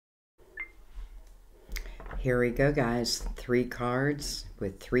Here we go, guys. 3 cards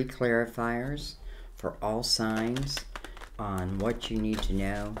with 3 clarifiers for all signs on what you need to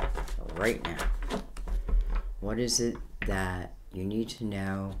know right now. What is it that you need to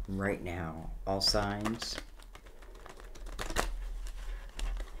know right now? All signs.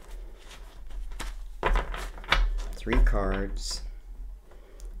 Three cards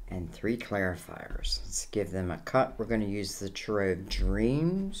and 3 clarifiers. Let's give them a cut. We're going to use the Tarot of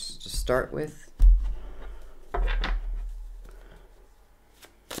Dreams to start with.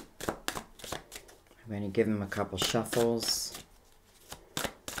 I'm going to give them a couple shuffles.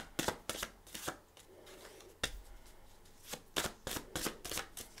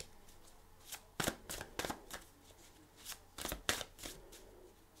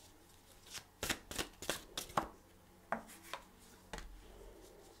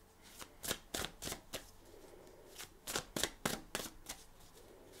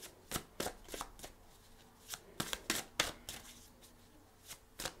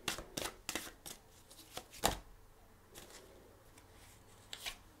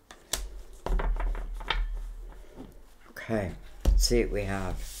 Okay, let's see what we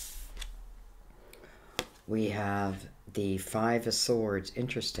have. We have the 5 of Swords.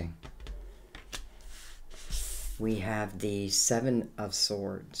 Interesting. We have the 7 of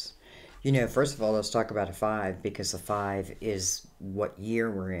Swords. You know, first of all, let's talk about a 5, because the 5 is what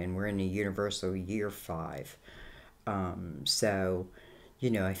year we're in. We're in the universal year 5. So,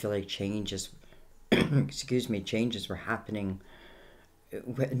 you know, I feel like changes, excuse me, changes were happening,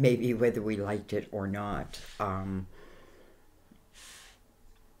 maybe whether we liked it or not.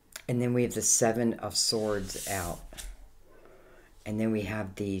 And then we have the 7 of Swords out. And then we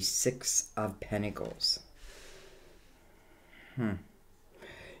have the 6 of Pentacles.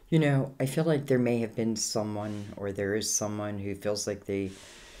 You know, I feel like there may have been someone, or there is someone who feels like they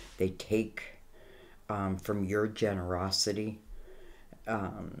take from your generosity.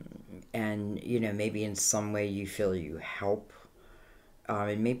 And, you know, maybe in some way you feel you help.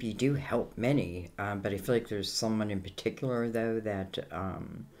 And maybe you do help many. But I feel like there's someone in particular, though, that...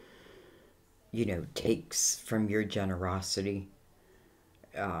 you know, takes from your generosity.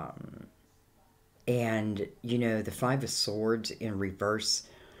 And, you know, the 5 of Swords in reverse,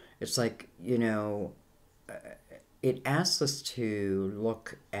 it's like, you know, it asks us to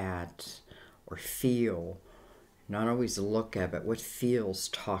look at or feel, not always look at, but what feels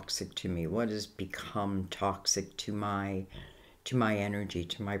toxic to me, what has become toxic to my energy,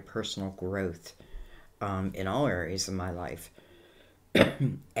 to my personal growth, in all areas of my life.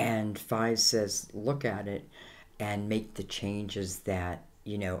 And 5 says, look at it and make the changes that,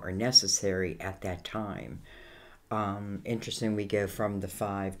 you know, are necessary at that time. Interesting, we go from the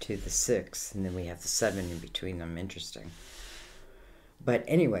 5 to the 6, and then we have the 7 in between them. Interesting. But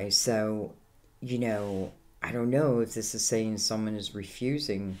anyway, so, you know, I don't know if this is saying someone is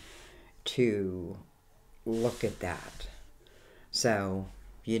refusing to look at that. So,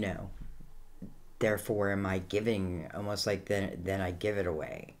 you know, therefore, am I giving, almost like then I give it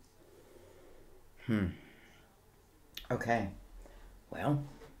away. Okay. Well,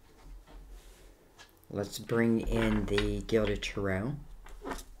 let's bring in the Gilded Tarot.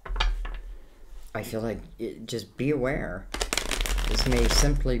 I feel like just be aware. This may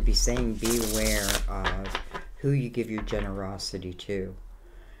simply be saying be aware of who you give your generosity to.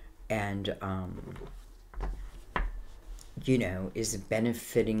 And, you know, is it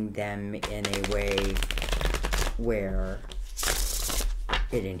benefiting them in a way where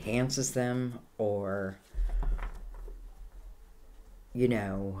it enhances them, or, you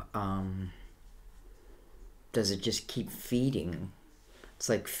know, does it just keep feeding? It's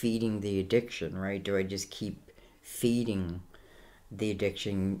like feeding the addiction, right? Do I just keep feeding the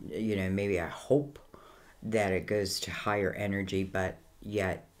addiction? You know, maybe I hope that it goes to higher energy, but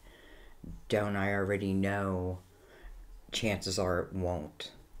yet don't I already know chances are it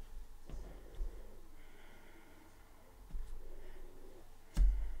won't.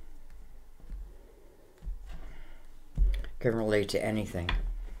 Can relate to anything.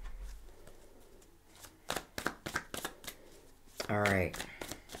 All right.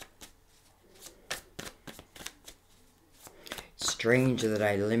 Strange that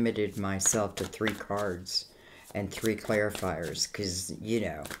I limited myself to 3 cards and 3 clarifiers, because, you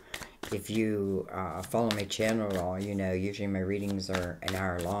know, if you follow my channel at all, you know, usually my readings are an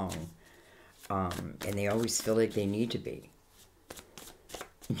hour long. And they always feel like they need to be.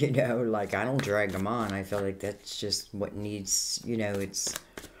 You know, like, I don't drag them on. I feel like that's just what needs, you know,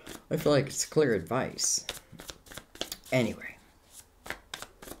 I feel like it's clear advice. Anyway.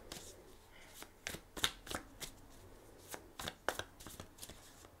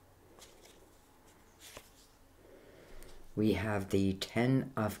 We have the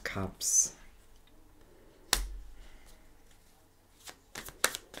Ten of Cups.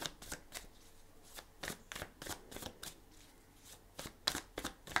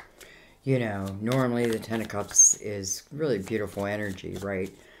 You know, normally the Ten of Cups is really beautiful energy,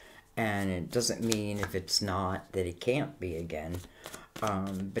 right? And it doesn't mean if it's not that it can't be again.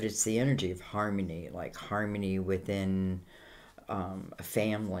 But it's the energy of harmony, like harmony within a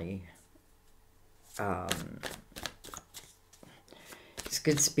family. It's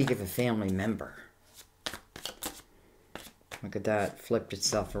good to speak of a family member. Look at that, flipped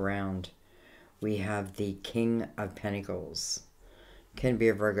itself around. We have the King of Pentacles. Can be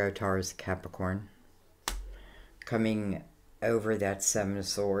a Virgo, Taurus, Capricorn. Coming over that Seven of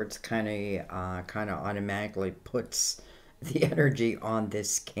Swords kind of automatically puts the energy on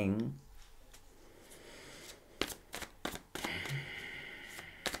this king.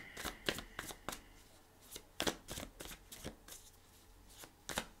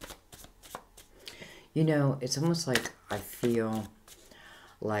 You know, it's almost like I feel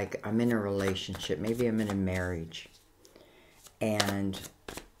like I'm in a relationship. Maybe I'm in a marriage. And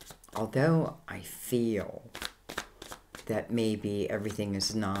although I feel that maybe everything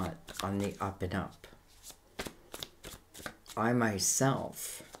is not on the up and up, I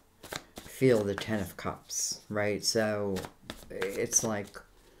myself feel the Ten of Cups, right? So it's like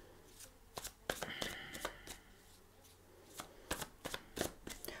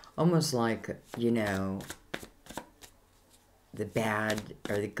almost like, you know, the bad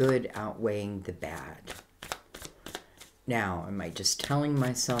or the good outweighing the bad. Now, am I just telling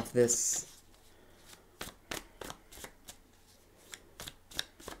myself this?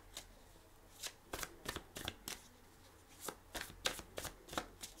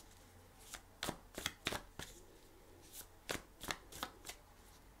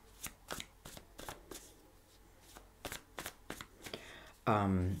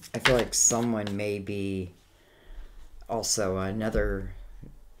 I feel like someone may be also another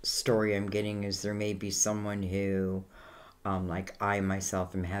story I'm getting is there may be someone who like I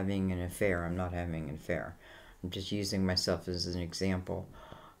myself am having an affair. I'm not having an affair. I'm just using myself as an example.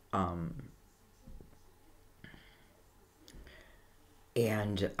 What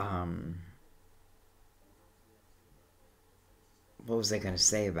was I going to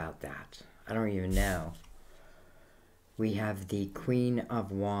say about that? I don't even know. We have the Queen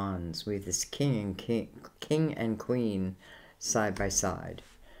of Wands. We have this king and queen side by side.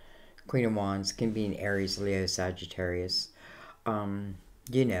 Queen of Wands can be an Aries, Leo, Sagittarius.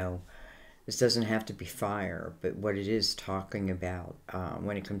 You know, this doesn't have to be fire, but what it is talking about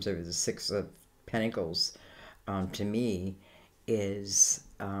when it comes over the Six of Pentacles, to me, is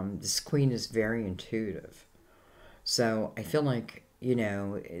this queen is very intuitive. So I feel like, you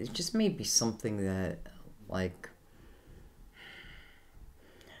know, it just may be something that, like,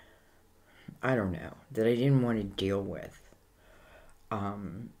 I don't know, that I didn't want to deal with.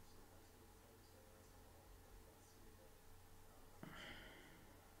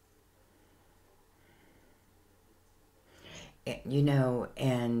 You know,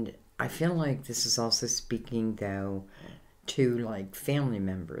 and I feel like this is also speaking, though, to, like, family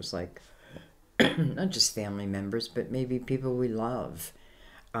members, like, not just family members, but maybe people we love.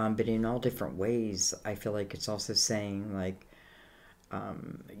 But in all different ways, I feel like it's also saying, like,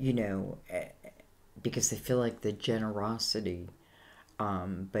 you know, because I feel like the generosity,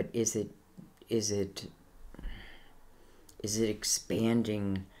 but is it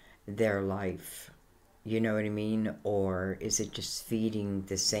expanding their life? You know what I mean? Or is it just feeding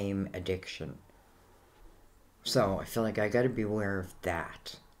the same addiction? So I feel like I got to be aware of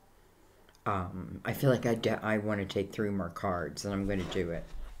that. I feel like I want to take 3 more cards, and I'm going to do it.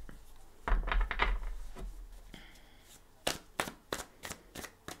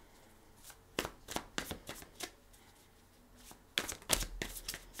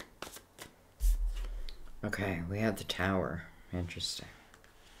 Okay, we have the Tower. Interesting.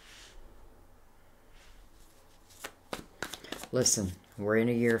 Listen, we're in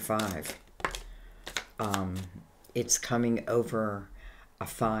a year 5. It's coming over a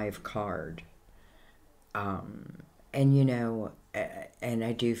 5 card. And you know, and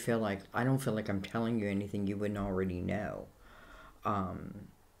I do feel like, I don't feel like I'm telling you anything you wouldn't already know.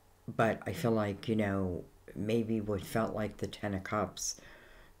 But I feel like, you know, maybe what felt like the Ten of Cups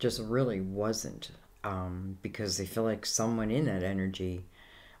just really wasn't. Because I feel like someone in that energy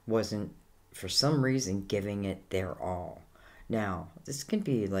wasn't, for some reason, giving it their all. Now, this can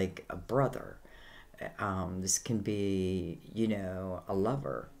be like a brother. This can be, you know, a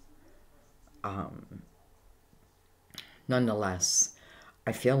lover. Nonetheless,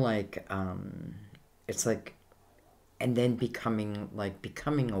 I feel like it's like and then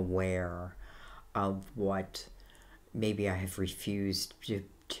becoming aware of what maybe I have refused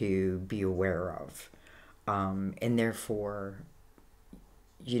to be aware of. And therefore,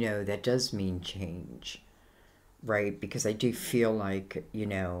 that does mean change, right? Because I do feel like,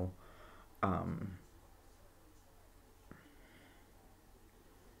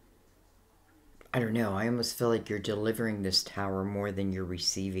 I don't know, I almost feel like you're delivering this tower more than you're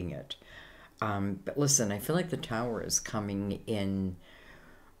receiving it. But listen, I feel like the tower is coming in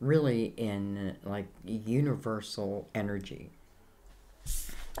really in like universal energy.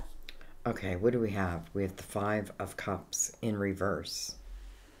 Okay, what do we have? We have the Five of Cups in reverse.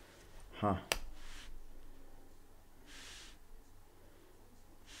 Huh.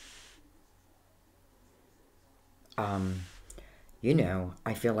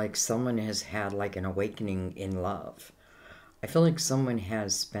 I feel like someone has had like an awakening in love. I feel like someone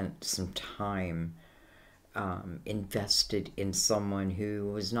has spent some time invested in someone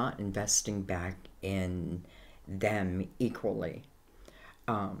who was not investing back in them equally.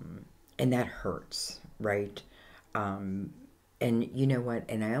 And that hurts, right? And you know what?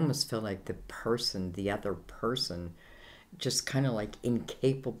 And I almost feel like the other person, just kind of like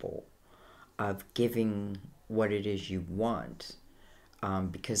incapable of giving what it is you want.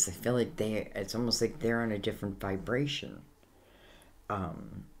 Because I feel like it's almost like they're on a different vibration.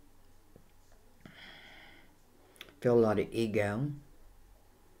 Feel a lot of ego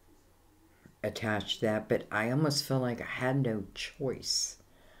attached to that, but I almost feel like I had no choice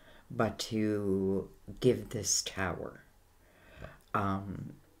but to give this tower.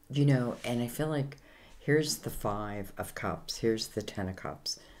 And I feel like here's the Five of Cups, here's the Ten of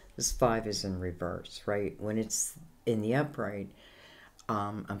Cups. This five is in reverse, right? When it's in the upright,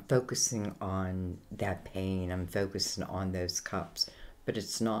 I'm focusing on that pain, I'm focusing on those cups, but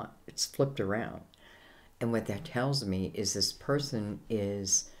it's not, it's flipped around. And what that tells me is this person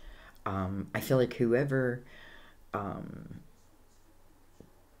is, I feel like whoever,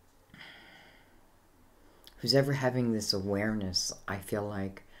 who's ever having this awareness, I feel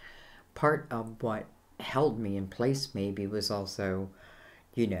like part of what held me in place maybe was also,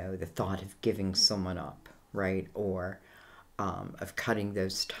 the thought of giving someone up, right? Or of cutting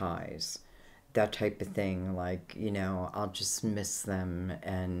those ties, that type of thing. Like, I'll just miss them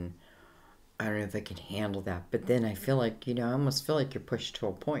and I don't know if I can handle that. But then I feel like, I almost feel like you're pushed to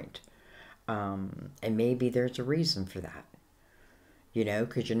a point. And maybe there's a reason for that,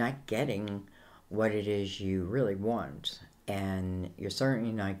 because you're not getting what it is you really want. And you're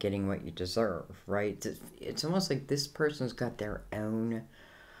certainly not getting what you deserve, right? It's almost like this person's got their own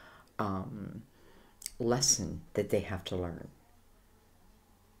lesson that they have to learn.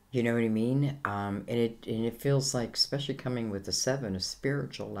 You know what I mean? And it feels like, especially coming with the Seven, a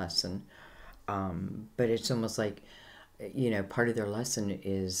spiritual lesson. But it's almost like, part of their lesson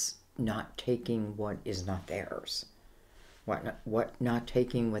is not taking what is not theirs. Not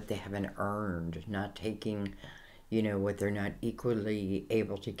taking what they haven't earned, not taking, what they're not equally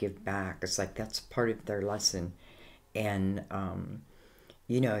able to give back. It's like that's part of their lesson. And,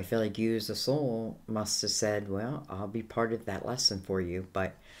 I feel like you as a soul must have said, well, I'll be part of that lesson for you,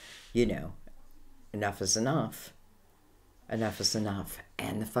 but, enough is enough. Enough is enough.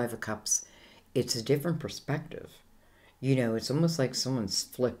 And the Five of Cups, it's a different perspective. It's almost like someone's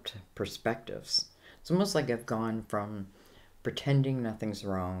flipped perspectives. It's almost like I've gone from pretending nothing's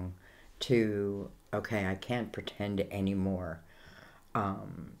wrong to, okay, I can't pretend anymore,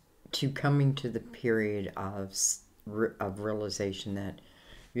 to coming to the period of realization that,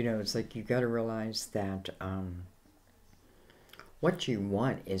 it's like you got to realize that what you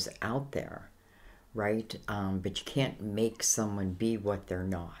want is out there, right? But you can't make someone be what they're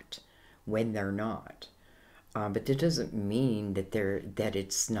not when they're not. But that doesn't mean that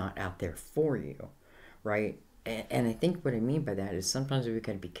it's not out there for you, right? And I think what I mean by that is sometimes we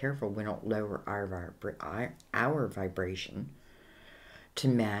got to be careful we don't lower our vibration to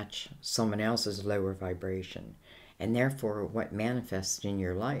match someone else's lower vibration. And therefore, what manifests in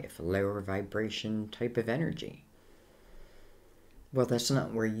your life, lower vibration type of energy. Well, that's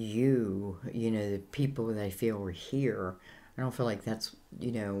not where the people that I feel were here, I don't feel like that's,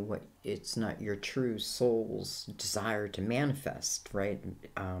 what, it's not your true soul's desire to manifest, right?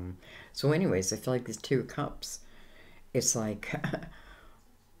 So anyways, I feel like these Two of Cups, it's like,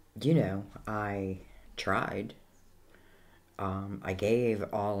 I tried. I gave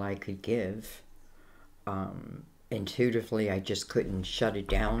all I could give. Intuitively, I just couldn't shut it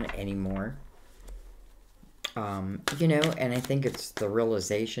down anymore. And I think it's the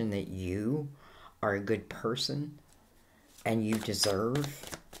realization that you are a good person and you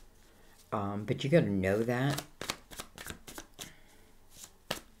deserve, but you got to know that,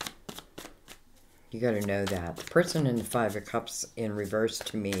 You got to know that. The person in the Five of Cups in reverse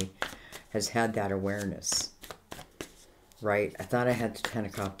to me has had that awareness, right? I thought I had the Ten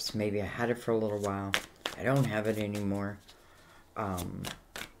of Cups. Maybe I had it for a little while. I don't have it anymore.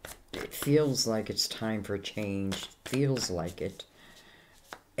 It feels like it's time for a change. Feels like it.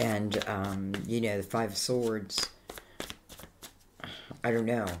 And, you know, the Five of Swords, I don't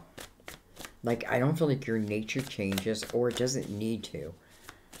know. Like, I don't feel like your nature changes, or it doesn't need to.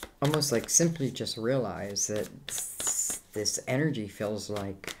 Almost like simply just realize that this energy feels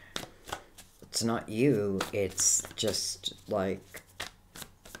like it's not you. It's just like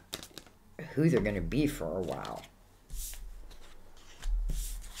who they're going to be for a while.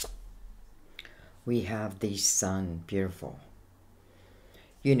 We have the sun. Beautiful.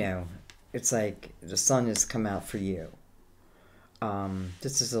 You know, it's like the sun has come out for you.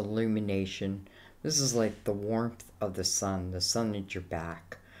 This is illumination. This is like the warmth of the sun at your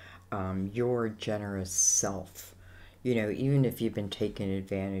back. Your generous self. You know, even if you've been taken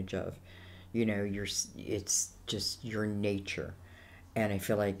advantage of, you know, it's just your nature. And I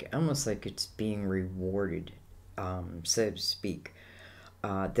feel like almost like it's being rewarded, so to speak.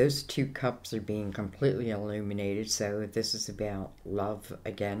 Those two cups are being completely illuminated. So this is about love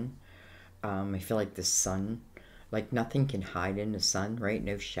again. I feel like the sun, like nothing can hide in the sun, right?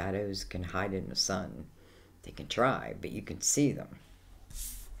 No shadows can hide in the sun. They can try, but you can see them.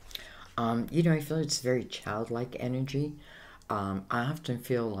 You know, I feel it's very childlike energy. I often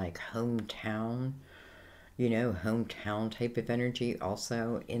feel like hometown, you know, hometown type of energy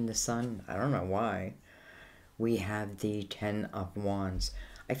also in the sun. I don't know why. We have the Ten of Wands.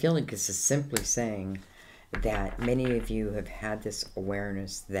 I feel like this is simply saying that many of you have had this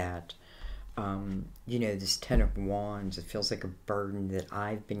awareness that, you know, this Ten of Wands, it feels like a burden that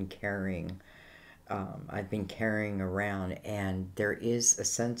I've been carrying. I've been carrying around, and there is a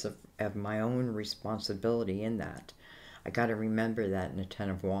sense of my own responsibility in that. I got to remember that in the Ten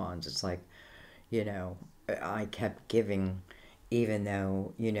of Wands. It's like, you know, I kept giving even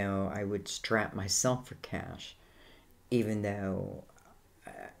though, you know, I would strap myself for cash, even though,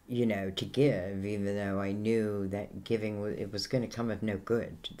 you know, to give, even though I knew that giving, it was going to come of no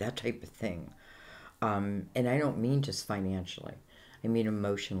good, that type of thing. And I don't mean just financially. I mean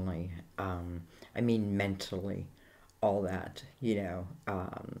emotionally. I mean mentally. All that, you know.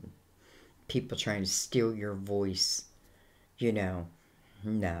 People trying to steal your voice, you know.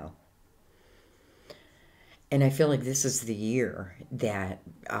 No. And I feel like this is the year that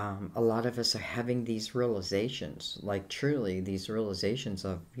a lot of us are having these realizations, like truly these realizations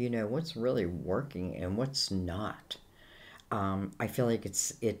of, you know, what's really working and what's not. I feel like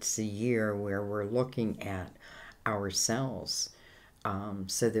it's a year where we're looking at ourselves,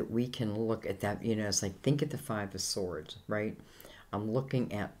 so that we can look at that, you know, it's like think of the Five of Swords, right? I'm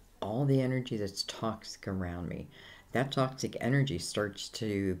looking at all the energy that's toxic around me. That toxic energy starts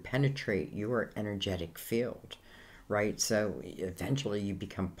to penetrate your energetic field, right? So eventually you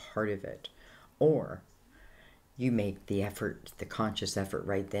become part of it. Or you make the effort, the conscious effort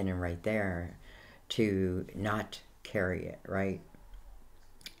right then and right there to not carry it, right?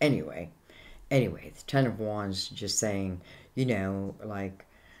 Anyway, the Ten of Wands just saying, you know, like,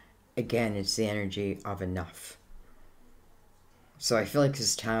 again, it's the energy of enough. So I feel like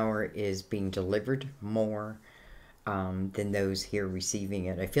this tower is being delivered more than those here receiving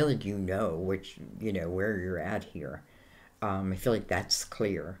it. I feel like you know which, you know, where you're at here. I feel like that's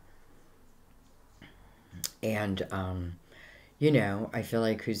clear. And, you know, I feel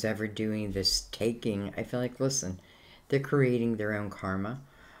like who's ever doing this taking, I feel like, listen, they're creating their own karma.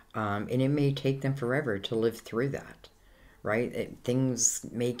 And it may take them forever to live through that, right? Things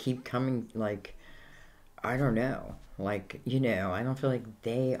may keep coming, like, I don't know. Like, you know, I don't feel like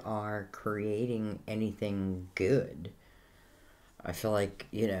they are creating anything good. I feel like,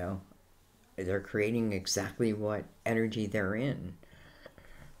 you know, they're creating exactly what energy they're in.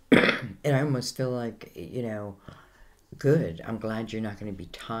 And I almost feel like, you know, good. I'm glad you're not going to be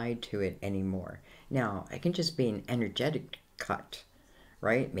tied to it anymore. Now, I can just be an energetic cut,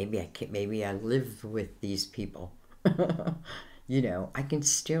 right? Maybe I live with these people. You know, I can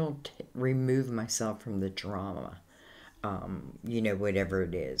still remove myself from the drama. You know, whatever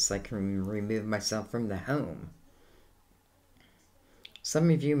it is. I can remove myself from the home. Some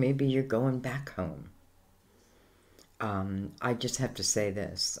of you, maybe you're going back home. I just have to say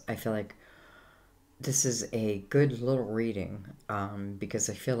this. I feel like this is a good little reading, because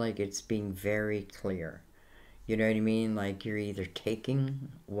I feel like it's being very clear. You know what I mean? Like you're either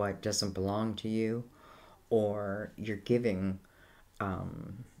taking what doesn't belong to you, or you're giving,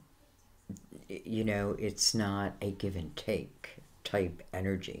 you know, it's not a give and take type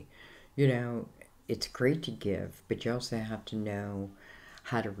energy. You know, it's great to give, but you also have to know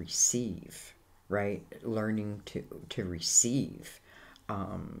how to receive, right? Learning to receive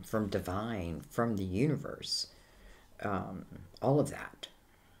from divine, from the universe, all of that.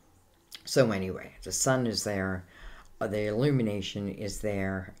 So anyway, the sun is there, the illumination is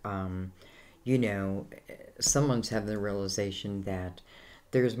there. You know, someone's having the realization that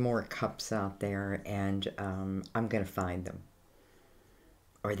there's more cups out there, and I'm going to find them,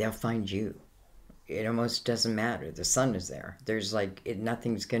 or they'll find you. It almost doesn't matter. The sun is there. There's like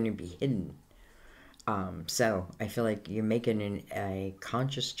nothing's going to be hidden. So I feel like you're making a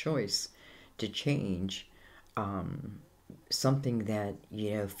conscious choice to change something that,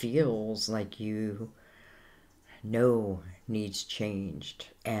 you know, feels like you know needs changed.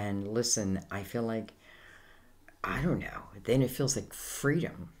 And listen, I feel like, I don't know, then it feels like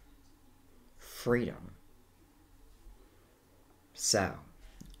freedom. Freedom. So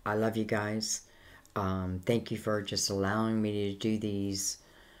I love you guys. Thank you for just allowing me to do these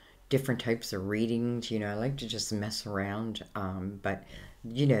different types of readings. You know, I like to just mess around, but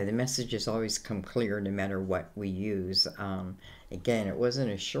you know, the messages always come clear no matter what we use. Again, it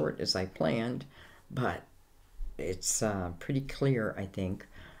wasn't as short as I planned, but it's pretty clear, I think.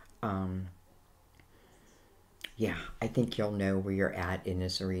 Yeah, I think you'll know where you're at in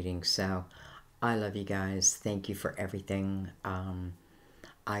this reading. So I love you guys. Thank you for everything.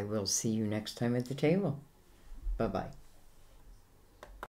 I will see you next time at the table. Bye-bye.